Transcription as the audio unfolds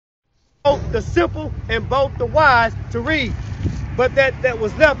both the simple and both the wise to read. But that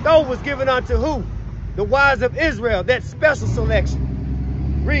was left over was given unto who? The wise of Israel, that special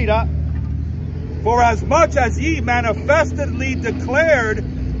selection. Read up. For as much as ye manifestly declared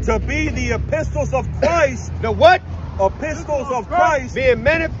to be the epistles of Christ. The what? Epistles of Christ. Being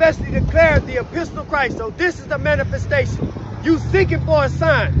manifestly declared the epistle of Christ. So this is the manifestation. You seeking for a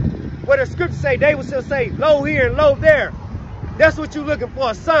sign. What the scriptures say, they will still say, lo here and lo there. That's what you looking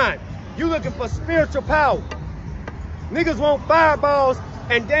for, a sign. You looking for spiritual power. Niggas want fireballs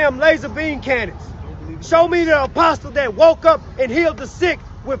and damn laser beam cannons. Show me the apostle that woke up and healed the sick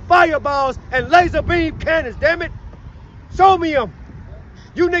with fireballs and laser beam cannons, damn it. Show me them.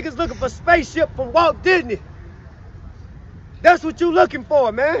 You niggas looking for spaceship from Walt Disney. That's what you looking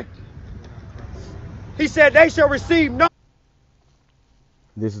for, man. He said they shall receive no.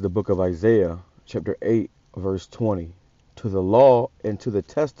 This is the book of Isaiah, chapter 8, verse 20. To the law and to the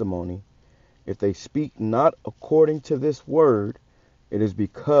testimony, if they speak not according to this word, it is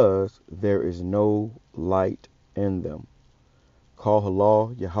because there is no light in them. Call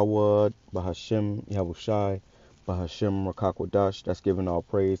HALAL, YAHAWAH, BAHASHAM, YAHAWASHI, BAHASHAM, QADASH. That's giving all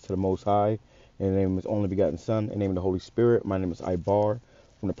praise to the Most High. In the name of His only begotten Son, in the name of the Holy Spirit. My name is Ibar,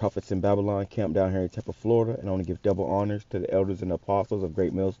 from the prophets in Babylon, camped down here in Tampa, Florida. And I want to give double honors to the elders and the apostles of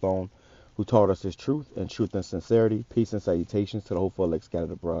Great Millstone, who taught us His truth and sincerity. Peace and salutations to the whole elect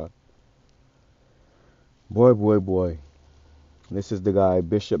scattered abroad. Boy. This is the guy,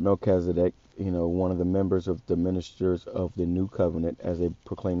 Bishop Melchizedek, one of the members of the ministers of the New Covenant, as they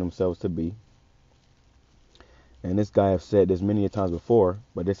proclaim themselves to be. And this guy have said this many times before,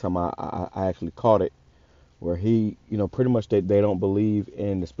 but this time I actually caught it, where he, pretty much they don't believe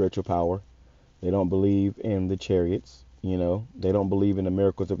in the spiritual power. They don't believe in the chariots. They don't believe in the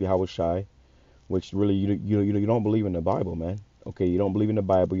miracles of Yahawashi, which really you don't believe in the Bible, man. Okay, you don't believe in the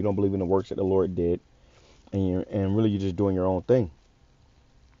Bible. You don't believe in the works that the Lord did, and really you're just doing your own thing.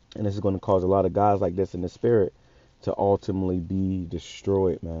 And this is going to cause a lot of guys like this in the spirit to ultimately be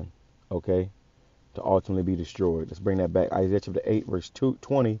destroyed, man. Okay. To ultimately be destroyed. Let's bring that back. Isaiah chapter 8, verse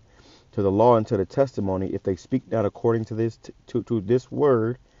 20. To the law and to the testimony, if they speak not according to this to this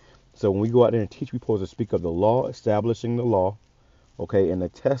word. So when we go out there and teach, we're supposed to speak of the law, establishing the law, okay, and the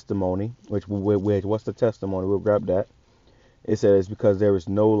testimony, which what's the testimony? We'll grab that. It says because there is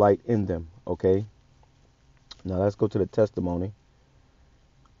no light in them, okay. Now let's go to the testimony,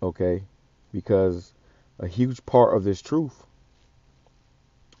 okay, because a huge part of this truth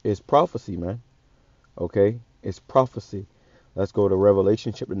is prophecy, man. Okay, it's prophecy. Let's go to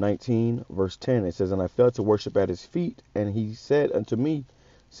Revelation chapter 19, verse 10. It says, and I fell to worship at his feet, and he said unto me,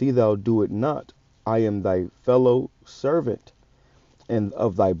 see thou do it not. I am thy fellow servant, and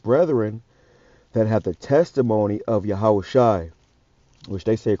of thy brethren that have the testimony of Yahawashi, which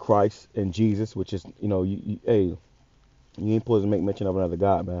they say Christ and Jesus, which is, you ain't supposed to make mention of another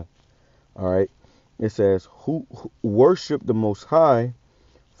God, man. All right. It says, who worship the Most High,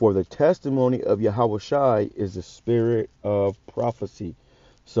 for the testimony of Yahawashi is the spirit of prophecy.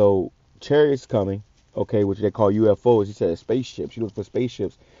 So chariots coming, okay, which they call UFOs. He said spaceships. You look for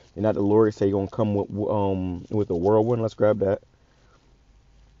spaceships. And not the Lord say you're gonna come with a whirlwind. Let's grab that.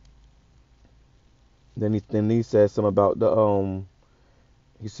 Then he says some about the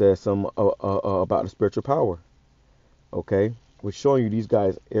he says some about the spiritual power. Okay, we're showing you these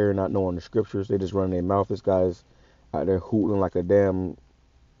guys err not knowing the scriptures. They just run their mouth. This guy's out there hooting like a damn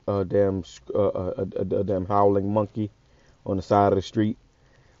howling monkey on the side of the street,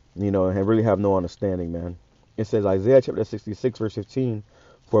 and really have no understanding, man. It says Isaiah chapter 66 verse 15,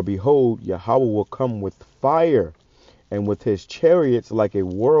 for behold, Yahweh will come with fire, and with his chariots like a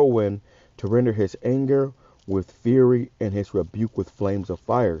whirlwind, to render his anger with fury and his rebuke with flames of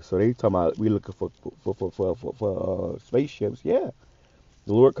fire. So they talking about we looking for spaceships. Yeah,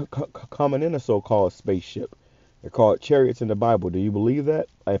 the Lord coming in a so-called spaceship. They're called chariots in the Bible. Do you believe that?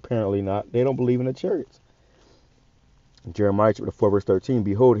 Apparently not. They don't believe in the chariots. Jeremiah chapter 4 verse 13.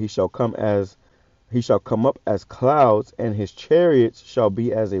 Behold, he shall come up as clouds, and his chariots shall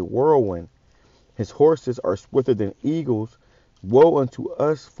be as a whirlwind. His horses are swifter than eagles. Woe unto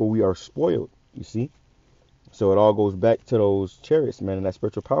us, for we are spoiled. You see? So it all goes back to those chariots, man, and that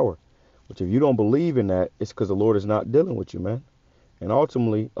spiritual power. Which if you don't believe in that, it's because the Lord is not dealing with you, man. And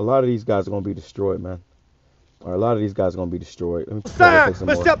ultimately, a lot of these guys are going to be destroyed, man. Or a lot of these guys are going to be destroyed. Let me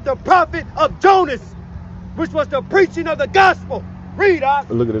except the prophet of Jonas, which was the preaching of the gospel. Read out.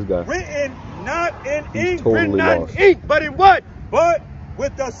 Look at this guy. Written not in ink. Totally written not lost. in ink, but in what? But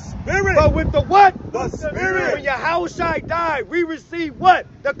with the Spirit. But with the what? The Spirit. When Yahawashi died, we received what?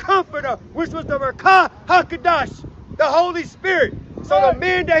 The Comforter, which was the RAWCHAA HaKadosh, the Holy Spirit. So the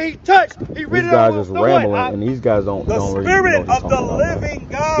men that he touched, he These really guys don't just know rambling, what? and these guys don't really know Spirit what of the they're talking about, living man.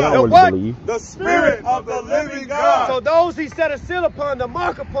 They God. don't The really what? believe. The Spirit of the living God. So those he set a seal upon, the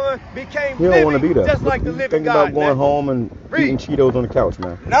mark upon, became He don't want to be living, there. just like the He's living thinking God. about going man. home and eating Cheetos on the couch,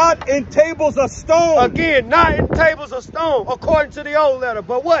 man. Not in tables of stone. Again, not in tables of stone, according to the old letter,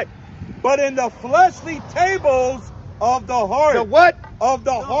 but what? But in the fleshly tables of the heart. The what? Of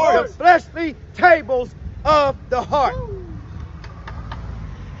the heart. The fleshly tables of the heart.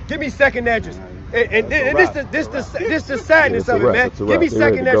 Give me second Esdras. And this the sadness of it, man. Give me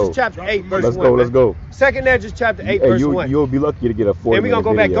second Esdras chapter 8, verse 1. Let's go. Second Esdras chapter 8, verse 1. You'll be lucky to get a 40 And we're going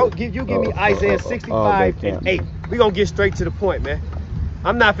to go video. back. You give me Isaiah 65 and 8. We're going to get straight to the point, man.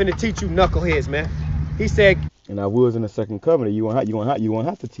 I'm not finna teach you knuckleheads, man. He said, and I was in the second covenant, you won't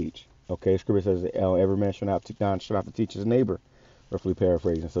have to teach. Okay, Scripture says that every man should have to teach his neighbor. Roughly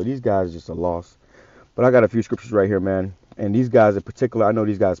paraphrasing. So these guys are just a loss. But I got a few scriptures right here, man. And these guys in particular, I know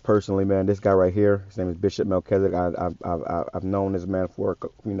these guys personally, man. This guy right here, his name is Bishop Melchizedek. I've known this man for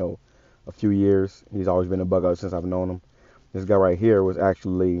a few years. He's always been a bug out since I've known him. This guy right here was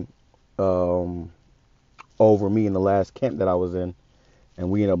actually over me in the last camp that I was in. And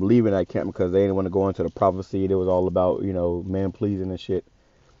we ended up leaving that camp because they didn't want to go into the prophecy. It was all about, man pleasing and shit,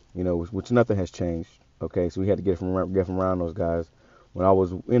 which nothing has changed. Okay, so we had to get from around those guys. When I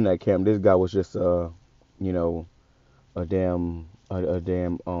was in that camp, this guy was just, a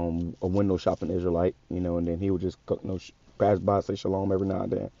window shopping Israelite, and then he would just pass by, say shalom every now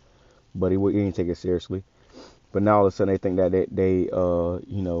and then, but he didn't take it seriously. But now all of a sudden they think that they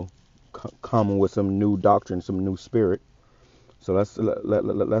come with some new doctrine, some new spirit. So let's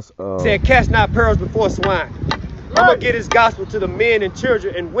said, cast not pearls before swine. I'm going to get his gospel to the men and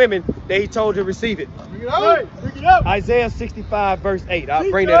children and women that he told to receive it. Bring it up. Isaiah 65 verse 8. I'll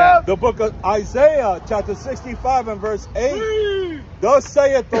bring that out. The book of Isaiah chapter 65 and verse 8. Thus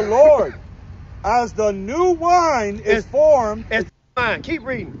saith the Lord, as the new wine is formed. It's fine. Keep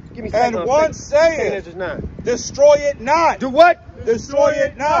reading. Give me and one saith, destroy it not. Do what? Destroy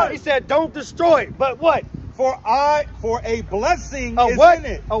it not. He said, don't destroy it. But what? For a blessing is in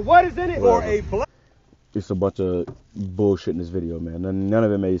it. A what is in it? For a blessing. It's a bunch of bullshit in this video, man. None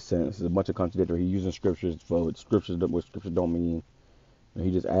of it made sense. It's a bunch of contradictory. He's using scriptures for what scriptures don't mean. And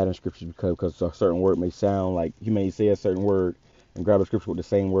he just adding scriptures because a certain word may sound like he may say a certain word and grab a scripture with the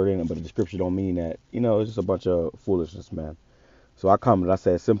same word in it, but the scripture don't mean that. It's just a bunch of foolishness, man. So I commented. I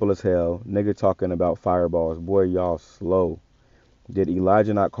said, simple as hell. Nigga talking about fireballs. Boy, y'all slow. Did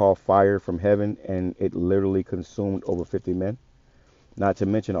Elijah not call fire from heaven and it literally consumed over 50 men? Not to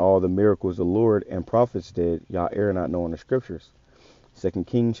mention all the miracles the Lord and prophets did. Y'all err not knowing the scriptures. 2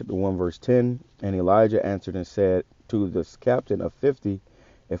 Kings chapter 1 verse 10. And Elijah answered and said to the captain of 50,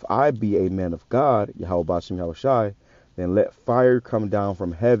 if I be a man of God, YAHAWASHI, then let fire come down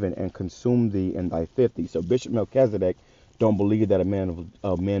from heaven and consume thee and thy 50. So Bishop Melchizedek don't believe that a man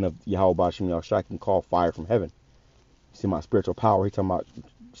of YAHAWASHI can call fire from heaven. See my spiritual power. He talking about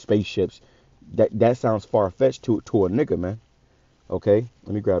spaceships. That sounds far-fetched to a nigga, man. Okay,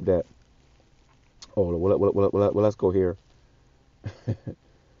 let me grab that. Oh, well, let's go here.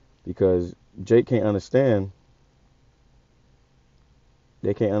 Because Jake can't understand.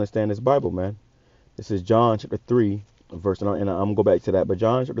 They can't understand this Bible, man. This is John chapter 3, verse, and I'm going to go back to that. But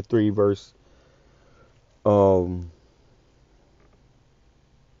John chapter 3, verse, I'll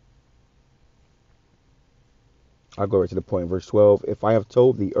go right to the point. Verse 12. If I have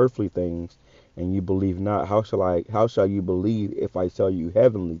told thee earthly things, and you believe not, how shall you believe if I tell you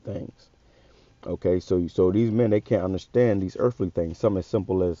heavenly things? Okay, so these men, they can't understand these earthly things. Something as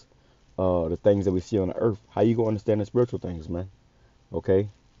simple as the things that we see on the earth. How you gonna understand the spiritual things, man? Okay,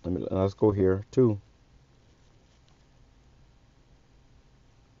 let's go here too.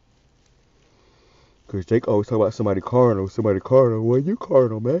 Because Jake always talk about somebody carnal. Well, you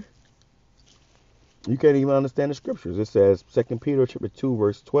carnal, man. You can't even understand the scriptures. It says 2 Peter chapter 2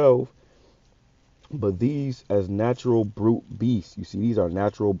 verse 12. But these as natural brute beasts, you see, these are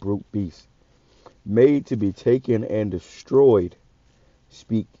natural brute beasts, made to be taken and destroyed,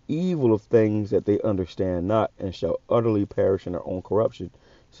 speak evil of things that they understand not, and shall utterly perish in their own corruption.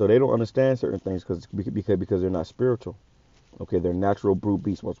 So they don't understand certain things because they're not spiritual. Okay, they're natural brute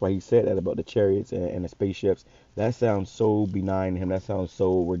beasts. That's why he said that about the chariots and the spaceships. That sounds so benign to him. That sounds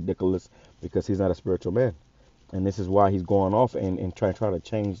so ridiculous because he's not a spiritual man. And this is why he's going off and trying to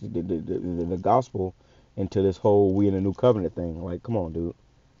change the gospel into this whole we in a new covenant thing. Like, come on, dude.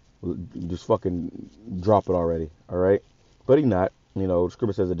 Just fucking drop it already, all right? But he not. The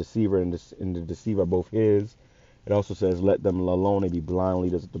scripture says a deceiver and the deceiver are both his. It also says let them alone and be blind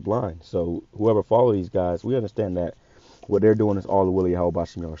leaders of the blind. So whoever follow these guys, we understand that What they're doing is all the will of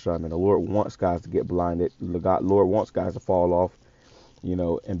YAHAWASHI, man. The Lord wants guys to get blinded. Lord wants guys to fall off,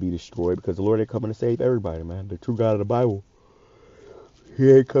 and be destroyed, because the Lord ain't coming to save everybody, man. The true God of the Bible,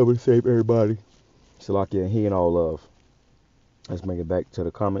 he ain't coming to save everybody. Salakia, and he ain't all love. Let's make it back to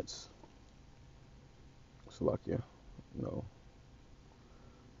the comments. Salakia. No.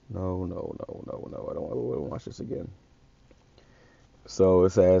 I don't want to watch this again. So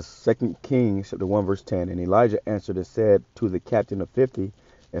it says, 2 Kings chapter 1 verse 10, and Elijah answered and said to the captain of 50,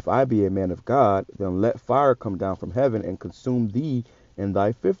 if I be a man of God, then let fire come down from heaven and consume thee and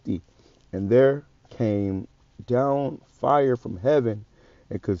thy 50. And there came down fire from heaven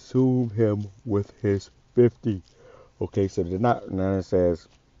and consumed him with his 50. Okay, so they're not, now it says,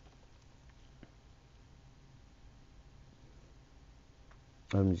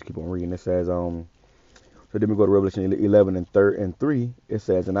 let me just keep on reading. It says, so then we go to Revelation 11 and 3. It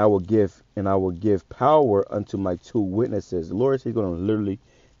says, and I will give power unto my 2 witnesses. The Lord is going to literally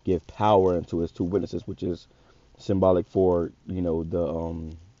give power unto his 2 witnesses, which is symbolic for, right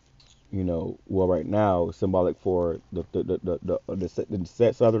now, symbolic for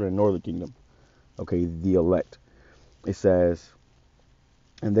the southern and northern kingdom. Okay, the elect. It says,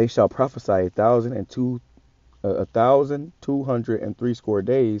 and they shall prophesy 1,260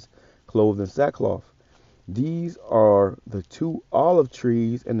 days, clothed in sackcloth. These are the 2 olive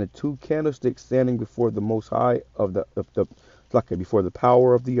trees and the 2 candlesticks standing before the Most High before the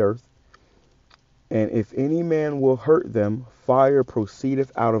power of the earth. And if any man will hurt them, fire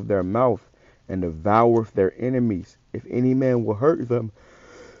proceedeth out of their mouth and devoureth their enemies. If any man will hurt them,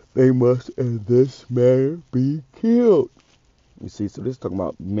 they must in this manner be killed. You see, so this is talking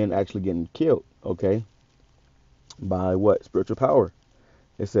about men actually getting killed, okay? By what? Spiritual power.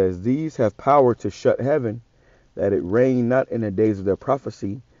 It says, these have power to shut heaven, that it rain not in the days of their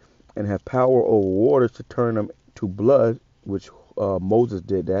prophecy, and have power over waters to turn them to blood, which Moses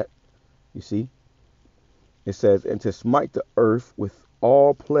did that. You see? It says, and to smite the earth with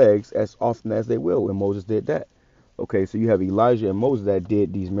all plagues as often as they will, and Moses did that. Okay, so you have Elijah and Moses that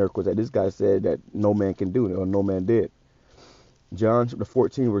did these miracles that this guy said that no man can do, or no man did. John chapter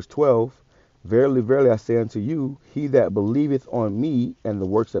 14, verse 12, verily, verily, I say unto you, he that believeth on me, and the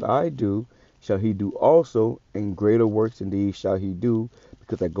works that I do, shall he do also, and greater works indeed shall he do,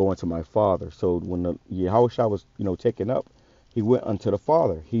 because I go unto my Father. So when the Yahushua was, taken up, he went unto the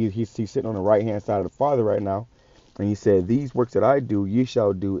Father. He's sitting on the right hand side of the Father right now, and he said, these works that I do, ye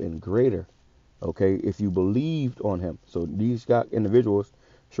shall do in greater. Okay, if you believed on him. So these got individuals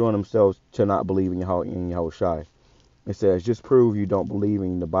showing themselves to not believe in Yahushua. It says, just prove you don't believe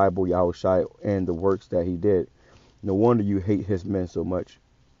in the Bible, Yahushua, and the works that he did. No wonder you hate his men so much.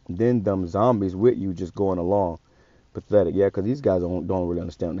 Then them zombies with you just going along. Pathetic. Yeah, because these guys don't really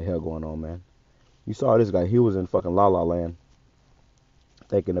understand what the hell going on, man. You saw this guy. He was in fucking La La Land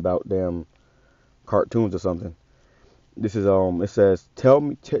thinking about damn cartoons or something. This is, it says, tell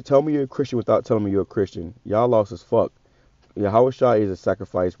me you're a Christian without telling me you're a Christian. Y'all lost as fuck. Yahushua is a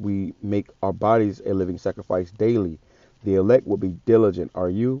sacrifice. We make our bodies a living sacrifice daily. The elect will be diligent. Are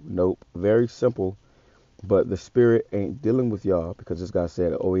you? Nope. Very simple. But the spirit ain't dealing with y'all, because this guy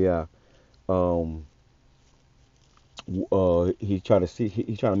said, oh yeah, he's trying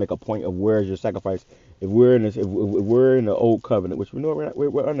to make a point of where's your sacrifice. If we're in the old covenant, which we know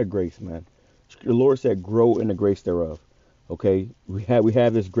we're under grace, man. The Lord said, grow in the grace thereof. Okay, we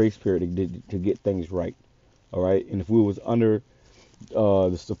have this grace period to get things right. All right, and if we was under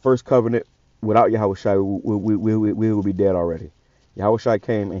the first covenant without Yahushua, we would be dead already. Yahushua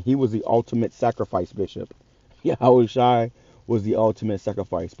came and he was the ultimate sacrifice, Bishop. Yahushua was the ultimate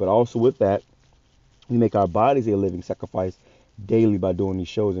sacrifice. But also with that, we make our bodies a living sacrifice daily by doing these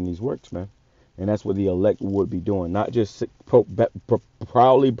shows and these works, man. And that's what the elect would be doing. Not just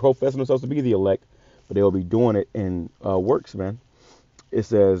proudly professing themselves to be the elect, but they will be doing it in works, man. It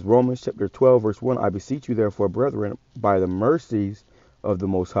says, Romans chapter 12, verse 1, I beseech you therefore, brethren, by the mercies of the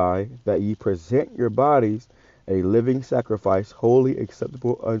Most High, that ye present your bodies a living sacrifice, wholly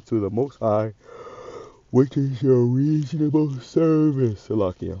acceptable unto the Most High, which is your reasonable service.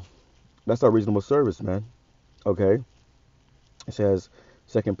 Salakia. That's our reasonable service, man. Okay. It says,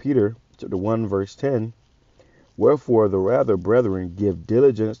 2 Peter chapter 1, verse 10, wherefore the rather, brethren, give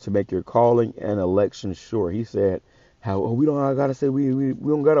diligence to make your calling and election sure. He said, we don't gotta say we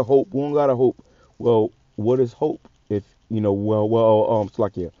don't gotta hope. We don't gotta hope. Well, what is hope? If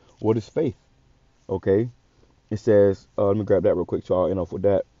Salakia, what is faith? Okay. It says, let me grab that real quick, so I'll end off with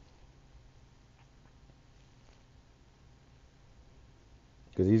that.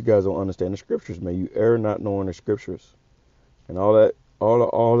 Because these guys don't understand the scriptures, man. You err not knowing the scriptures. And all that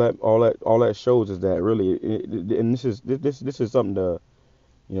all that shows is that really, and this is something to,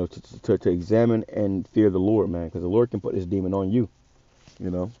 you know, to examine and fear the Lord, man, because the Lord can put this demon on you,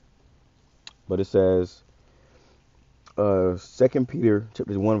 you know. But it says, 2 Peter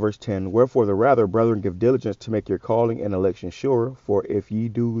chapter 1 verse 10, wherefore the rather, brethren, give diligence to make your calling and election sure, for if ye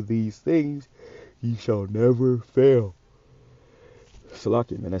do these things, ye shall never fail.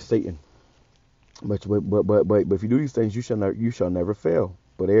 Salaki, man, that's Satan. But if you do these things, you shall never fail.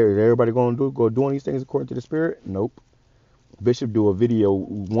 But is everybody going to go doing these things according to the Spirit? Nope. Bishop do a video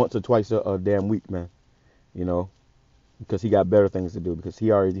once or twice a damn week, man. You know, because he got better things to do. Because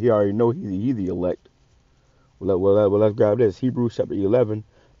he already know he's the elect. Well, let's grab this. Hebrews chapter 11,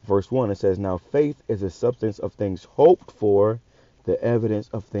 verse 1. It says, now faith is the substance of things hoped for, the evidence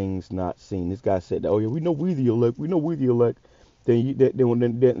of things not seen. This guy said, oh yeah, we know we the elect. We know we the elect. Then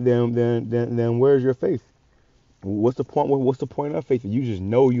where's your faith? What's the point? What's the point of faith? If you just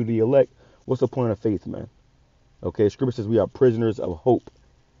know you the elect, what's the point of faith, man? Okay, Scripture says we are prisoners of hope.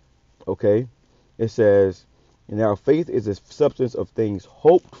 Okay, it says, now faith is the substance of things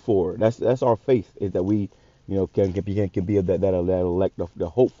hoped for. That's our faith, is that we, you know, can be that elect, the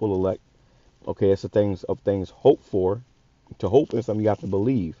hopeful elect. Okay, it's the things of things hoped for. To hope is something you have to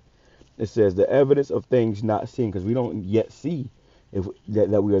believe. It says the evidence of things not seen, because we don't yet see if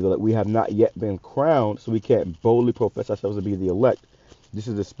that we are we have not yet been crowned, so we can't boldly profess ourselves to be the elect. This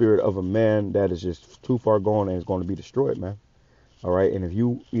is the spirit of a man that is just too far gone and is going to be destroyed, man. All right, and if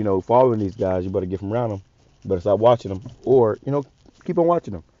you know following these guys, you better get from around them. You better stop watching them, or you know keep on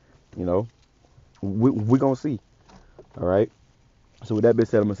watching them. You know, we gonna see. All right. So with that being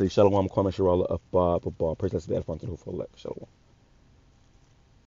said, I'm gonna say shalom, Kwame Sharala, up, praise the Lord, for the elect. Shalom.